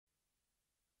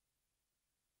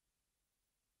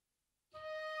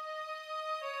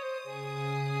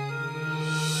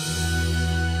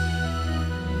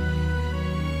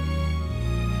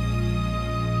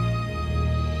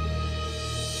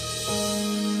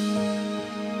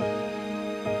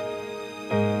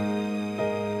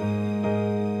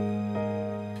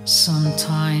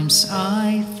Sometimes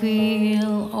I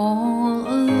feel all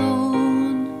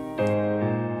alone,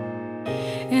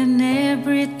 and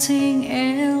everything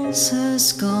else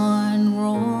has gone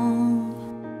wrong.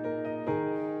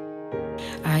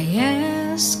 I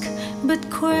ask, but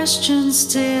questions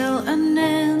still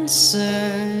unanswered.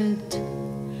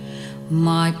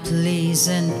 My pleas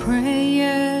and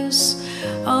prayers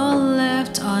are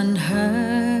left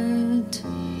unheard.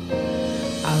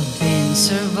 I've been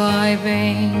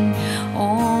surviving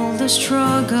all the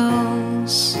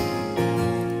struggles,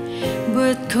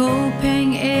 but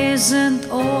coping isn't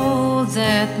all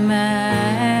that matters.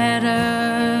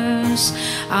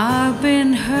 I've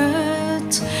been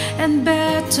hurt and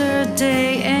battered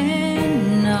day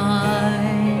and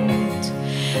night,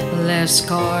 left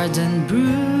scarred and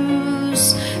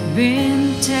bruised,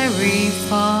 been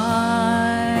terrified.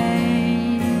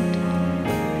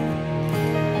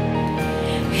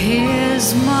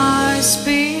 Here's my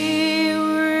spirit,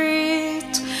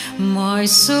 my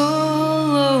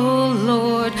soul, oh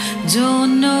Lord,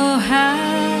 don't know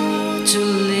how to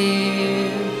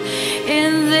live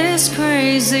in this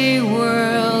crazy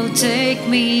world. Take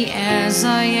me as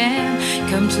I am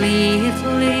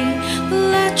completely.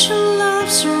 Let your love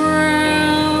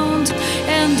surround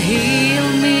and heal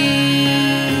me,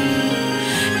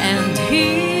 and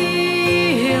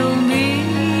heal me.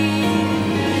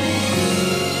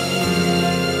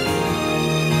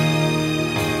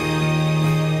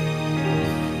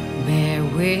 Bear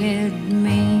with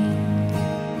me,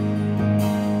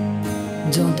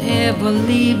 don't ever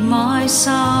leave my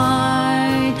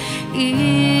side.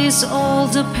 Ease all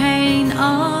the pain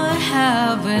I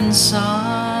have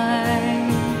inside.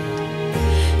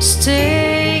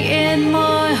 Stay in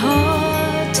my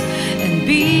heart and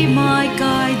be my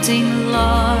guiding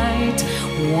light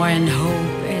when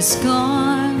hope is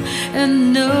gone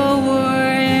and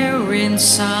nowhere in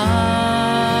sight.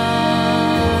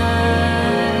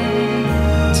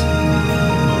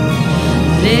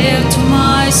 Lift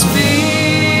my spirit,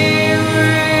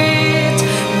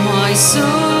 my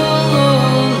soul,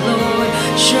 oh Lord,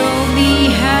 show me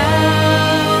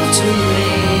how to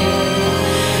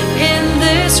live in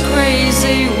this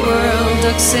crazy world.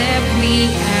 Accept me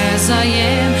as I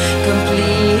am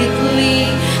completely.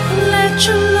 Let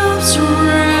your love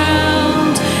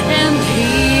surround and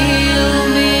heal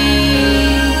me,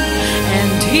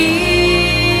 and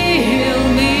heal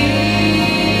me.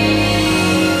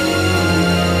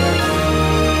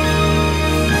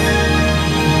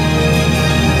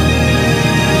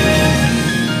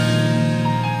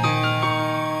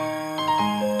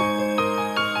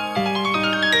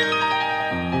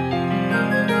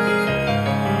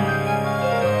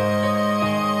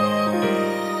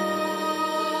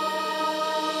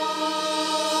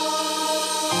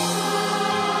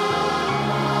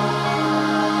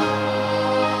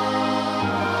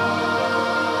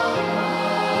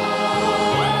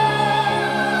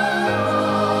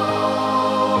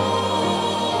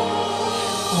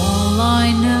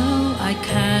 I know I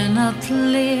cannot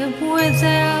live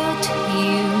without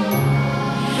you.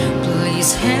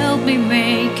 Please help me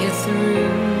make it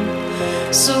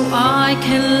through, so I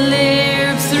can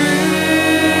live through.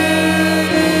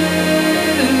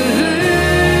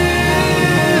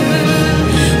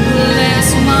 Bless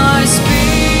my spirit,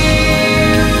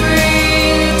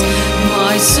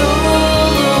 my soul,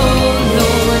 oh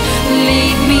Lord,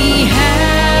 lead me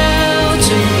how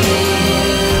to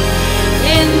live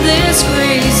in this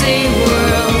crazy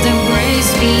world.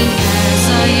 Embrace me as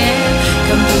I am,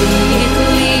 complete.